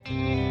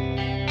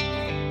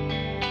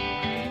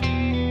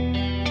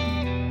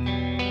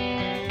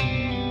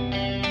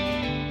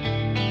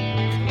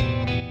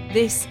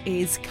This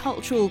is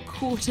Cultural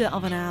Quarter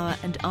of an Hour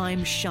and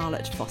I'm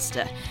Charlotte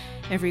Foster.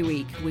 Every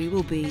week we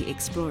will be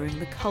exploring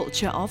the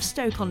culture of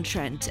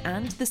Stoke-on-Trent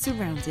and the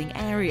surrounding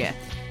area.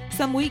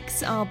 Some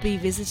weeks I'll be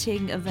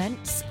visiting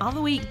events,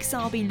 other weeks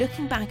I'll be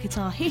looking back at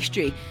our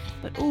history,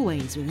 but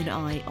always with an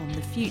eye on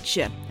the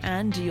future.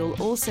 And you'll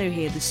also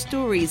hear the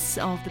stories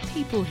of the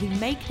people who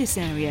make this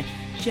area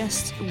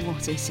just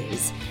what it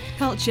is.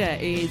 Culture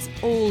is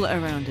all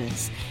around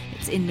us.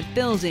 It's in the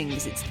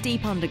buildings, it's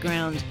deep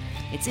underground,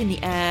 it's in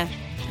the air,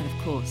 and of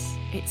course,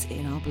 it's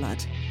in our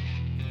blood.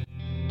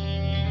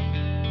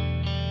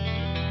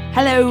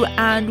 Hello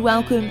and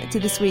welcome to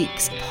this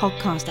week's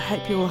podcast. I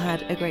hope you all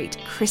had a great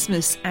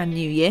Christmas and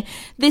New Year.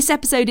 This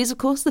episode is, of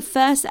course, the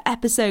first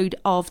episode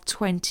of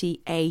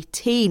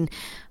 2018.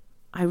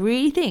 I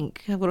really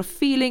think I've got a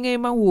feeling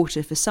in my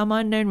water for some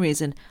unknown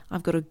reason.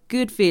 I've got a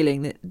good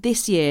feeling that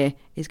this year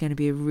is going to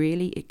be a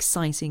really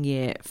exciting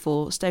year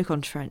for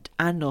Stoke-on-Trent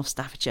and North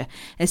Staffordshire,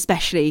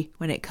 especially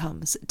when it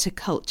comes to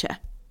culture.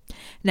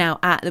 Now,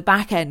 at the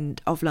back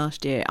end of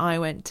last year, I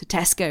went to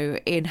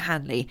Tesco in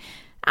Hanley.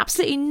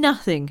 Absolutely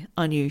nothing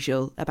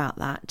unusual about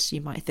that, you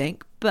might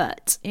think,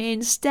 but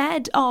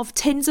instead of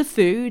tins of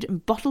food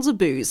and bottles of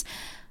booze,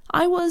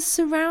 I was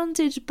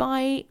surrounded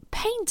by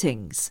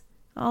paintings.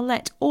 I'll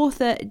let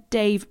author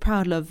Dave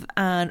Proudlove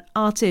and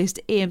artist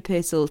Ian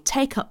Pearsall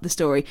take up the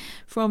story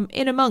from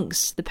in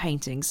amongst the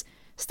paintings,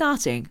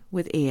 starting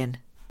with Ian.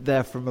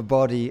 They're from a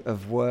body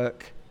of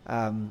work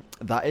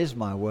that is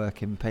my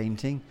work in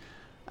painting,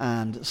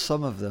 and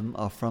some of them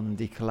are from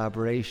the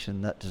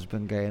collaboration that has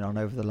been going on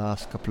over the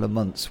last couple of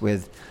months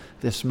with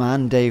this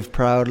man, Dave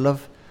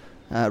Proudlove,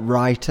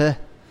 writer,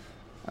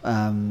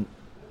 and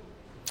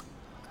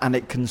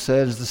it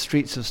concerns the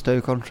streets of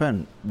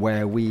Stoke-on-Trent,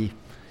 where we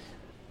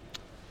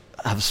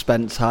have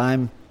spent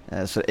time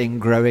in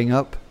growing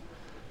up,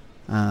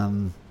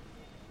 and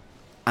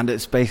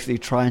it's basically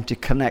trying to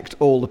connect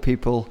all the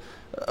people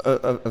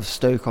of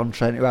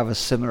Stoke-on-Trent who have a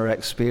similar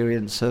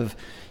experience of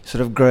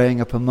sort of growing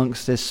up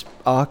amongst this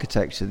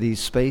architecture, these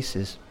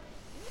spaces.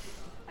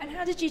 And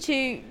how did you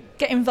two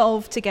get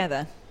involved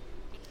together?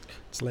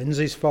 It's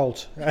Lindsay's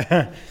fault.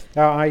 I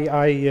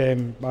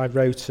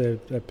wrote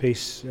a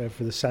piece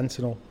for the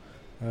Sentinel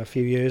a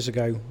few years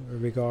ago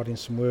regarding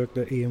some work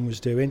that Ian was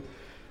doing,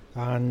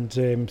 and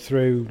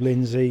through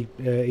Lindsay,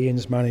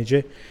 Ian's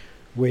manager,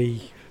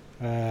 we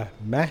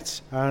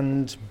met,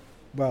 and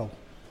well,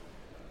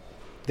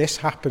 this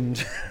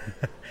happened.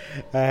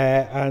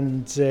 I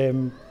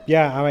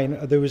mean,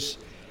 there was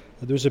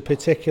a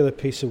particular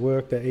piece of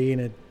work that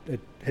Ian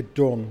had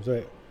done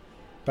that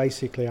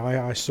basically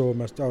I saw,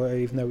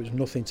 even though it was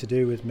nothing to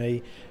do with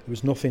me, it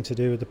was nothing to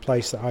do with the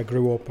place that I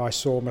grew up, I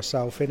saw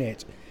myself in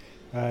it,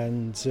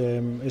 and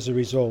as a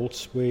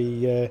result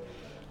we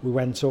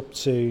went up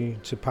to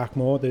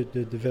Packmore,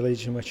 the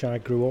village in which I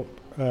grew up,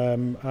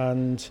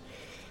 and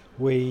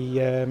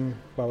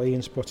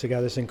Ian's put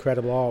together this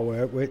incredible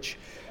artwork which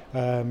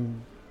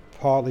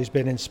partly has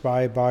been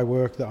inspired by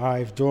work that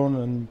I've done,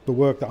 and the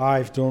work that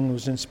I've done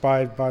was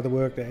inspired by the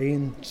work that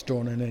Ian's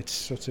done, and it's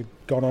sort of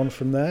gone on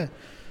from there.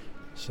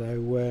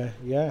 So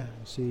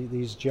see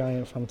these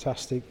giant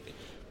fantastic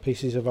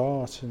pieces of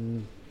art,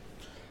 and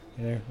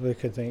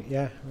look and think,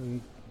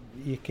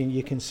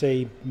 you can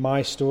see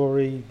my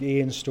story,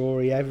 Ian's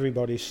story,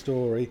 everybody's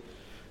story.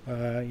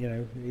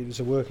 It was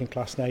a working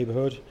class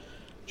neighbourhood,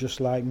 just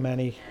like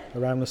many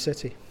around the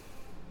city.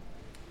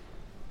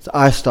 So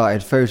I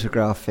started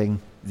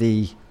photographing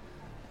the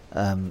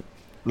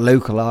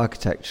local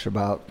architecture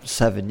about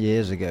 7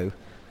 years ago,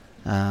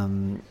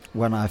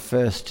 when I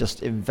first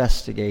just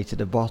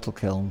investigated a bottle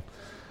kiln,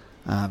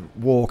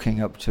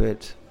 walking up to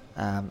it,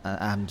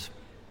 and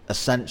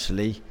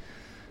essentially,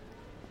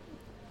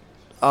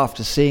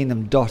 after seeing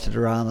them dotted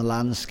around the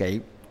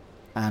landscape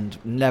and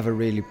never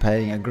really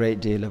paying a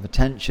great deal of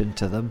attention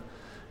to them,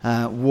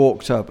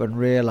 walked up and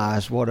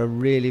realised what a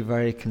really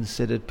very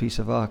considered piece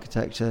of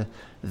architecture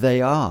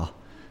they are.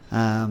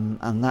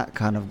 And that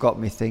kind of got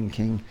me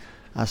thinking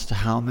as to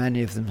how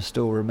many of them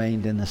still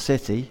remained in the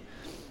city.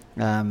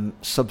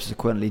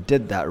 Subsequently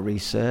did that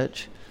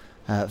research,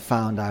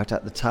 found out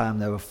at the time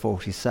there were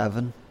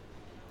 47,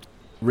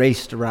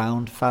 raced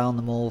around, found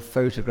them all,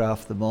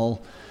 photographed them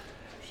all,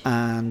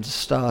 and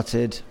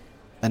started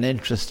an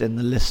interest in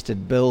the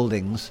listed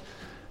buildings.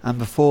 And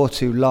before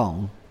too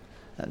long,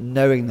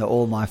 knowing that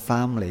all my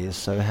family is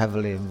so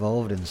heavily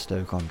involved in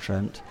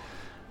Stoke-on-Trent,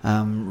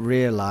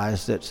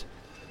 realised that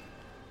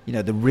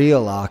the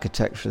real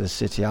architecture of the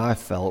city, I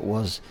felt,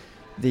 was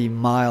the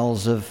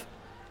miles of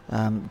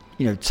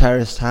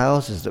terraced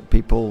houses that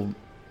people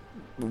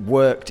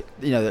worked,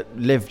 that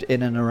lived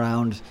in and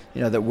around,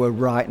 that were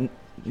right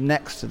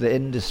next to the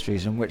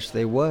industries in which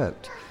they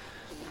worked.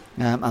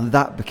 And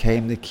that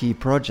became the key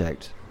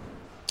project.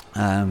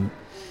 So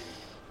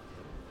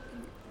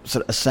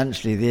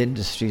essentially the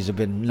industries have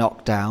been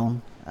knocked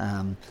down,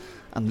 and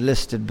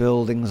listed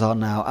buildings are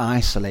now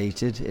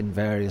isolated in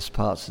various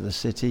parts of the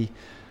city.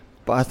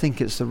 But I think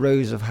it's the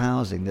rows of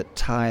housing that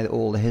tie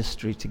all the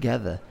history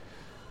together.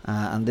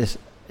 And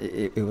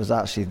it was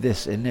actually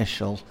this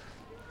initial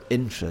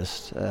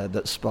interest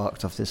that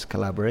sparked off this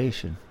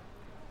collaboration.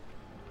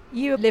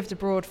 You lived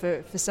abroad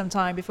for some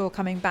time before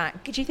coming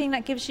back. Do you think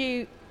that gives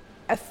you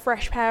a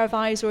fresh pair of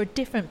eyes or a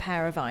different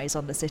pair of eyes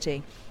on the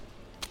city?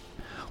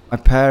 My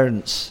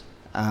parents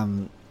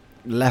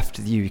left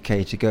the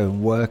UK to go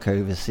and work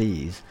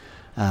overseas,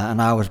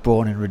 and I was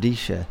born in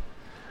Rhodesia,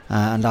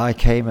 and I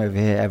came over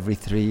here every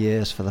 3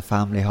 years for the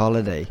family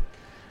holiday,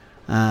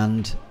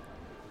 and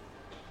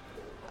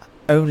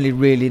only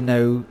really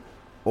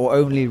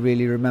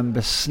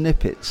remember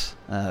snippets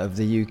of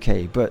the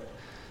UK, but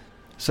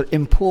so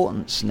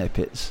important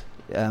snippets,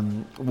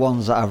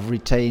 ones that I've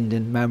retained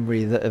in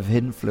memory that have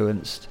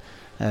influenced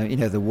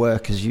the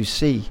work as you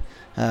see,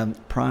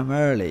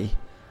 primarily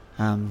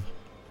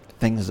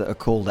things that are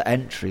called the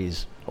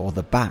entries or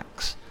the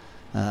backs,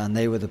 and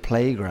they were the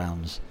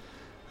playgrounds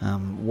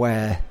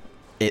where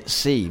it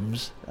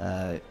seems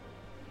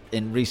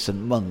in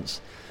recent months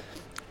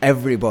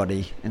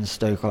everybody in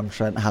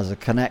Stoke-on-Trent has a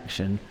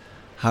connection,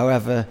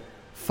 however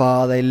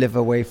far they live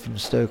away from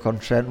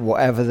Stoke-on-Trent,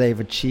 whatever they've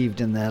achieved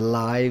in their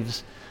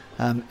lives,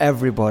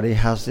 everybody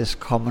has this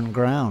common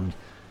ground,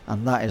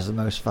 and that is the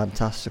most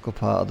fantastical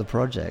part of the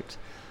project.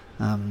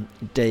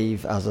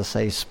 Dave, as I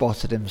say,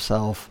 spotted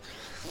himself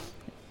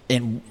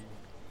in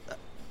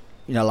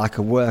like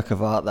a work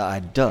of art that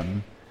I'd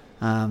done,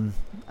 and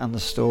the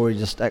story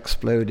just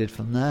exploded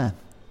from there.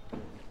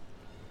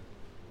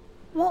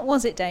 What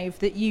was it, Dave,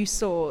 that you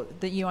saw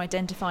that you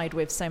identified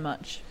with so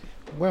much?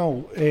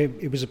 Well,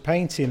 it was a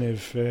painting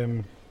of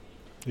a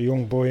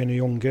young boy and a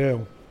young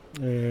girl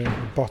at the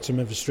bottom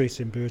of a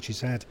street in Birch's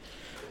Head,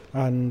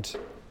 and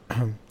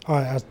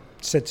I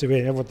said to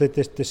him, well,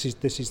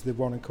 this is the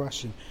one in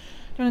question.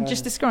 Do you want to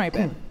just describe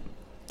it?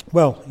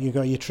 Well, you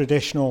got your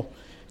traditional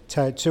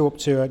 2 up,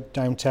 2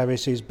 down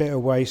terraces, bit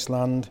of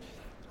wasteland,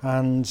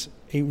 and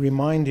it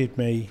reminded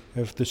me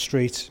of the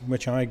street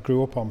which I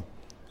grew up on.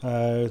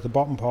 The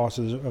bottom part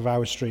of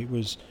our street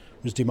was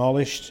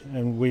demolished,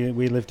 and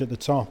we lived at the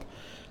top.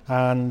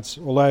 And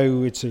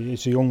although it's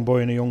a young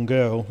boy and a young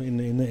girl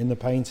in the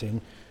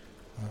painting,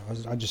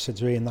 I just said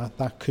to Ian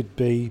that could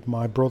be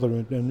my brother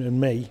and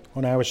me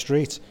on our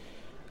street.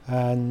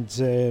 And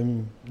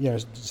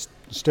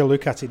still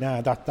look at it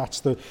now. That's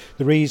the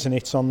reason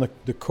it's on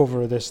the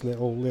cover of this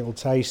little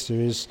taster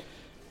is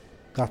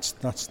that's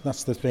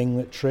the thing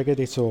that triggered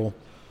it all.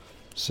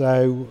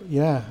 So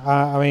yeah,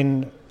 I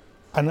mean.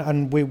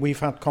 And we've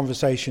had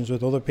conversations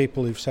with other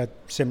people who've said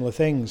similar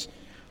things.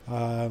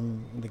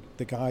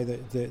 The guy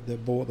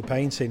that bought the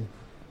painting,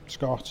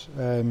 Scott,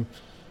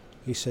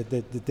 he said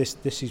that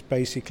this is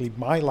basically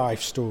my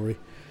life story,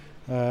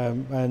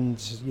 and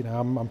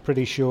I'm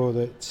pretty sure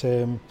that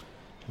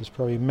there's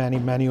probably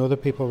many other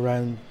people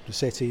around the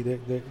city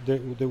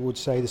that would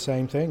say the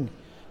same thing.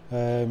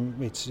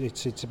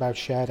 It's about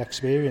shared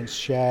experience,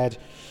 shared,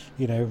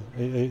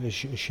 a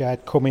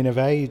shared coming of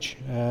age,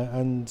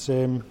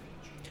 and.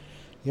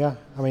 Yeah,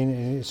 I mean,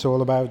 it's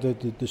all about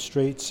the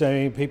streets.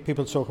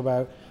 People talk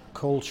about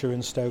culture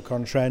in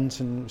Stoke-on-Trent,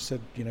 and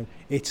said,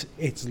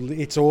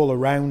 it's all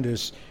around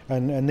us,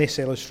 and this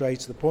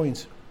illustrates the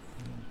point.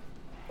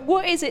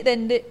 What is it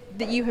then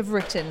that you have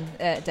written,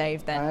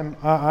 Dave? Then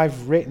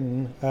I've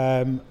written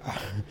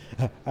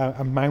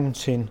a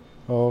mountain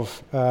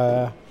of.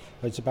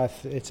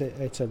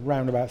 It's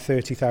around about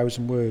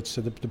 30,000 words.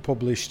 So the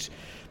published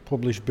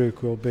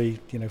book will be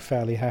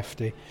fairly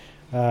hefty.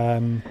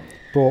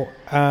 But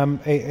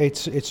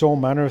it's all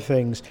manner of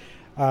things.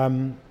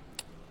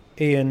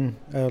 Ian,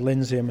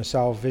 Lindsay and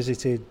myself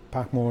visited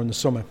Packmore in the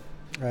summer,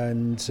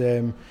 and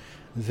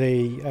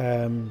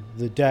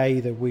the day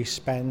that we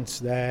spent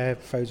there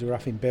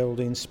photographing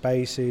buildings,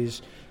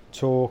 spaces,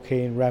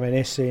 talking,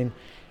 reminiscing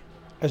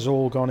has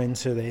all gone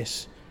into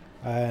this,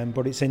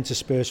 but it's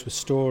interspersed with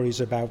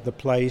stories about the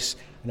place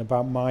and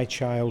about my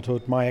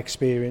childhood, my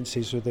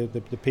experiences with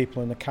the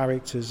people and the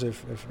characters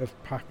of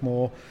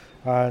Packmore.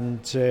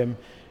 And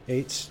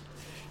it's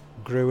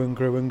grew and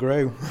grew and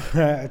grew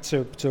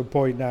to a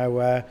point now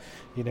where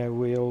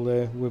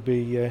we'll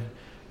be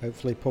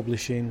hopefully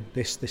publishing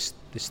this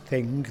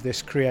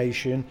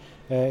creation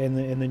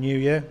in the new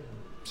year.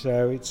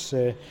 So it's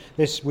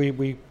this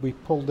we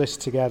pulled this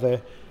together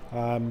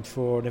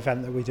for an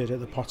event that we did at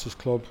the Potters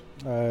Club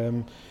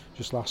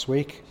just last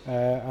week,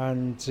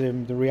 and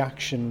the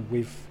reaction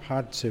we've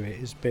had to it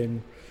has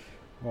been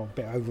a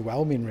bit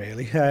overwhelming,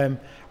 really.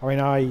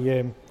 When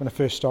I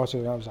first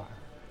started, I was like,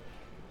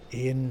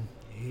 Ian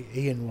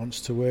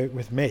wants to work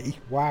with me.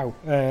 Wow!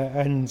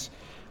 We've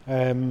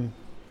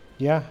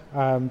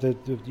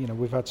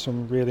had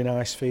some really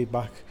nice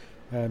feedback.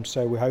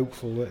 So we're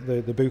hopeful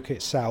that the book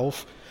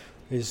itself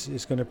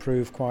is going to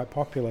prove quite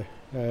popular.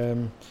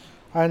 And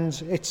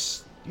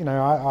it's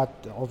I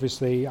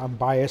obviously I'm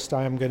biased.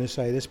 I am going to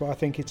say this, but I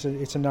think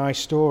it's a nice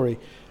story.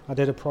 I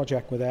did a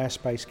project with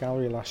Airspace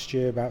Gallery last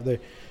year about the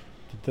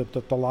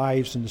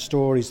lives and the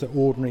stories that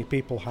ordinary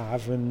people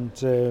have, and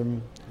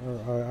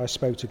I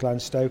spoke to Glenn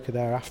Stoker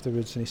there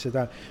afterwards, and he said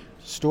that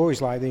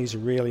stories like these are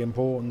really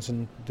important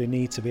and they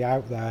need to be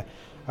out there,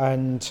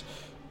 and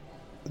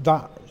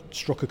that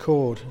struck a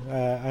chord.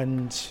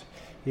 And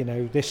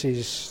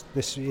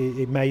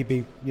it may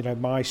be,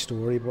 my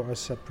story, but as I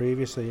said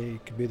previously,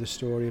 it could be the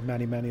story of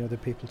many, many other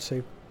people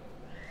too.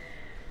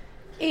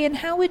 Ian,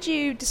 how would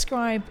you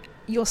describe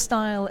your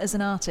style as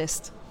an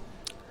artist?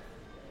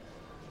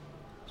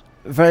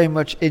 Very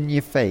much in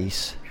your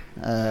face.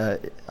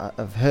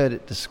 I've heard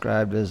it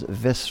described as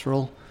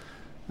visceral.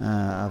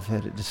 I've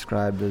heard it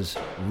described as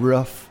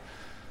rough,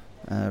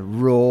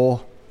 raw,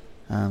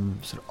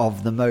 sort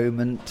of the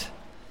moment.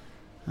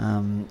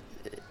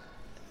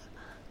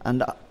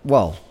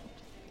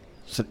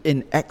 So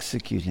in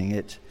executing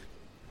it,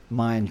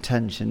 my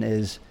intention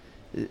is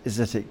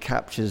that it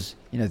captures,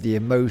 the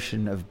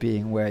emotion of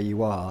being where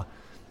you are,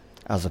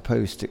 as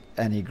opposed to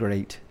any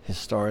great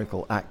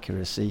historical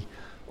accuracy.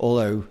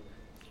 Although,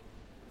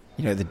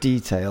 the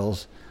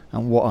details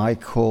and what I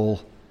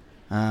call,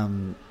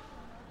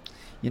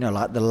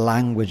 like the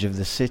language of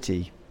the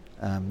city,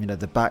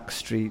 the back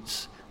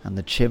streets and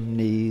the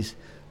chimneys,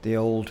 the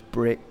old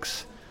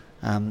bricks.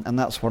 And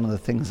that's one of the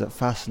things that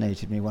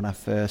fascinated me when I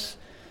first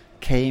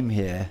came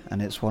here,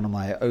 and it's one of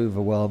my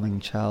overwhelming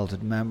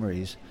childhood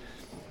memories,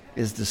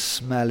 is the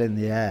smell in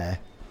the air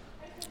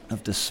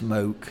of the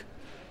smoke,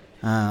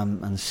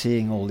 and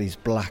seeing all these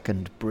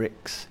blackened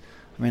bricks.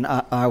 I mean,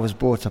 I was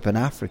brought up in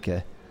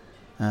Africa,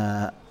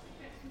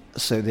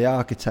 so the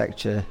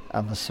architecture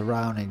and the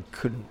surrounding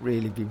couldn't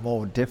really be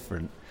more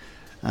different.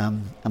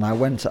 And I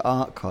went to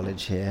art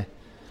college here,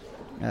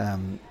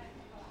 and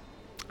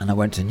I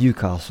went to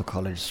Newcastle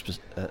College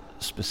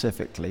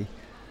specifically,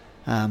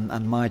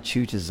 and my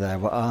tutors there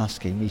were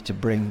asking me to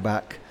bring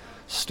back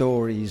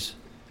stories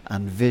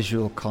and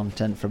visual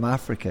content from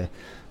Africa.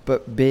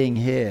 But being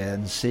here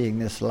and seeing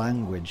this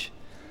language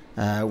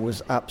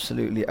was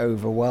absolutely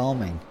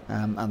overwhelming,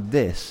 and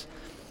this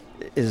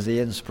is the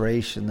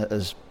inspiration that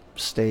has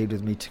stayed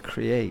with me to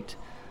create.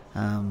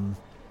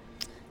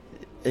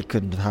 It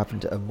couldn't have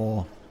happened at a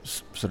more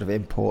sort of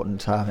important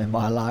time in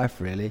my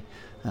life, really.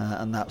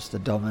 And that's the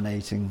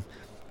dominating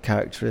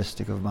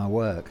characteristic of my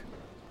work.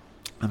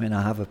 I mean,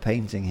 I have a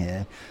painting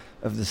here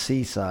of the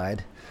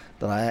seaside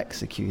that I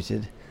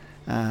executed,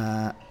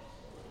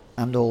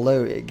 and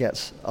although it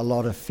gets a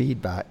lot of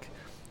feedback,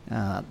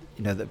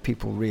 that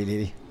people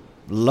really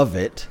love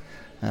it,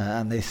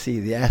 and they see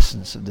the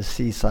essence of the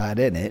seaside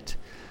in it,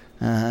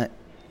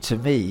 to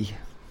me,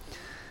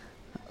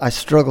 I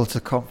struggle to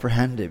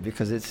comprehend it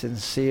because it's in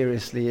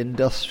seriously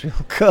industrial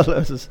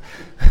colours.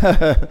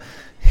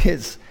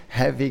 It's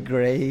heavy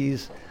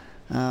greys,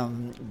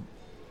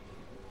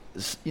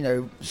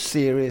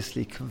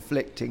 seriously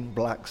conflicting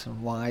blacks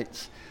and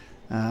whites,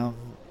 and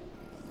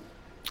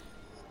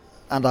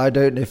I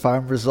don't know if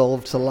I'm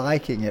resolved to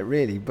liking it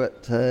really,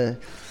 but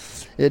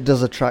it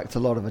does attract a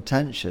lot of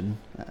attention,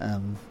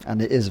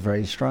 and it is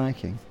very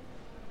striking.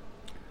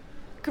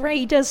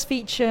 Grey does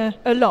feature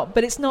a lot,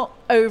 but it's not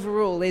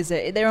overall, is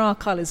it? There are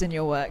colours in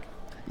your work.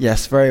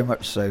 Yes, very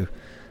much so,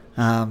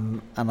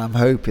 and I'm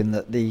hoping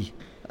that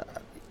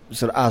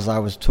sort of as I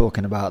was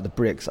talking about the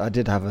bricks, I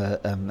did have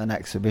an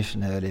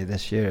exhibition earlier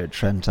this year at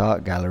Trent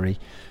Art Gallery,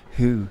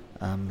 who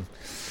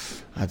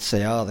I'd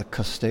say are the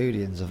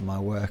custodians of my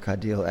work. I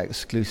deal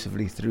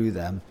exclusively through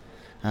them.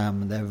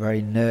 They're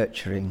very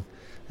nurturing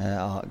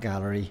art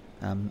gallery,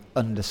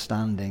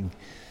 understanding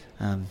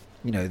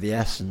the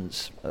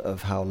essence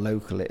of how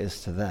local it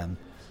is to them,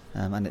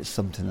 and it's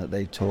something that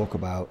they talk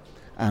about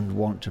and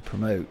want to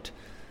promote.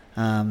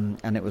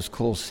 And it was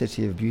called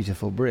City of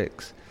Beautiful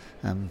Bricks.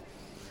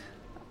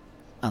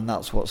 And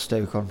that's what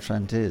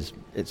Stoke-on-Trent is.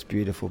 It's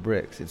beautiful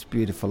bricks. It's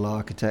beautiful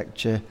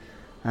architecture.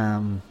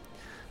 And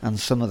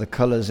some of the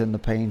colours in the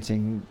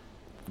painting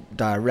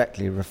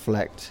directly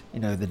reflect,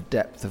 the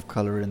depth of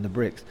colour in the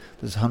bricks.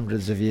 There's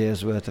hundreds of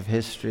years' worth of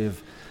history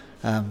of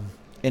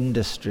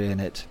industry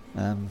in it.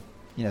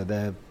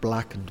 They're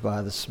blackened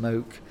by the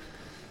smoke.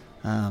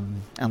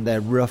 And they're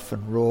rough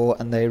and raw,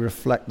 and they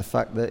reflect the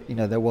fact that,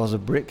 there was a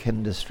brick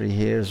industry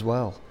here as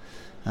well.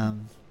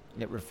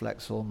 It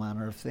reflects all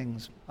manner of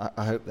things.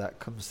 I hope that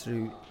comes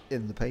through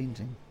in the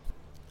painting.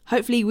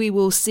 Hopefully we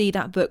will see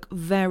that book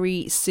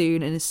very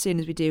soon, and as soon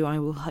as we do, I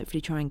will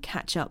hopefully try and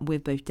catch up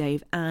with both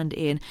Dave and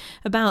Ian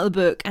about the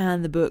book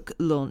and the book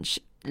launch.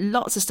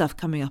 Lots of stuff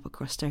coming up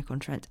across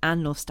Stoke-on-Trent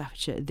and North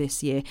Staffordshire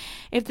this year.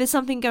 If there's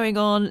something going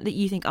on that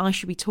you think I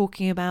should be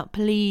talking about,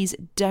 please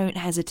don't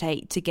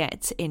hesitate to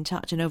get in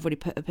touch. I know I've already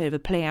put a bit of a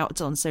play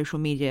out on social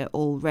media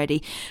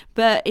already,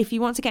 but if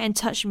you want to get in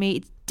touch with me,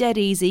 it's dead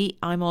easy.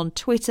 I'm on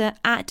Twitter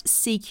at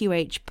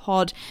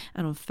CQHpod,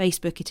 and on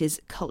Facebook it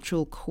is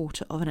Cultural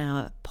Quarter of an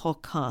Hour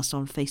Podcast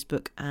on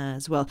Facebook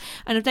as well.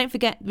 And don't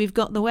forget, we've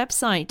got the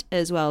website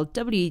as well,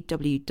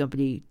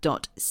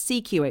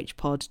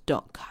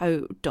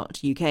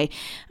 www.cqhpod.co.uk.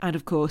 And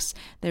of course,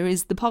 there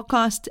is the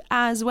podcast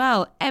as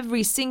well,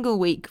 every single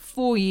week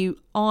for you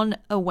on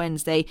a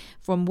Wednesday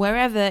from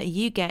wherever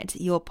you get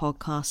your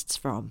podcasts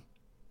from.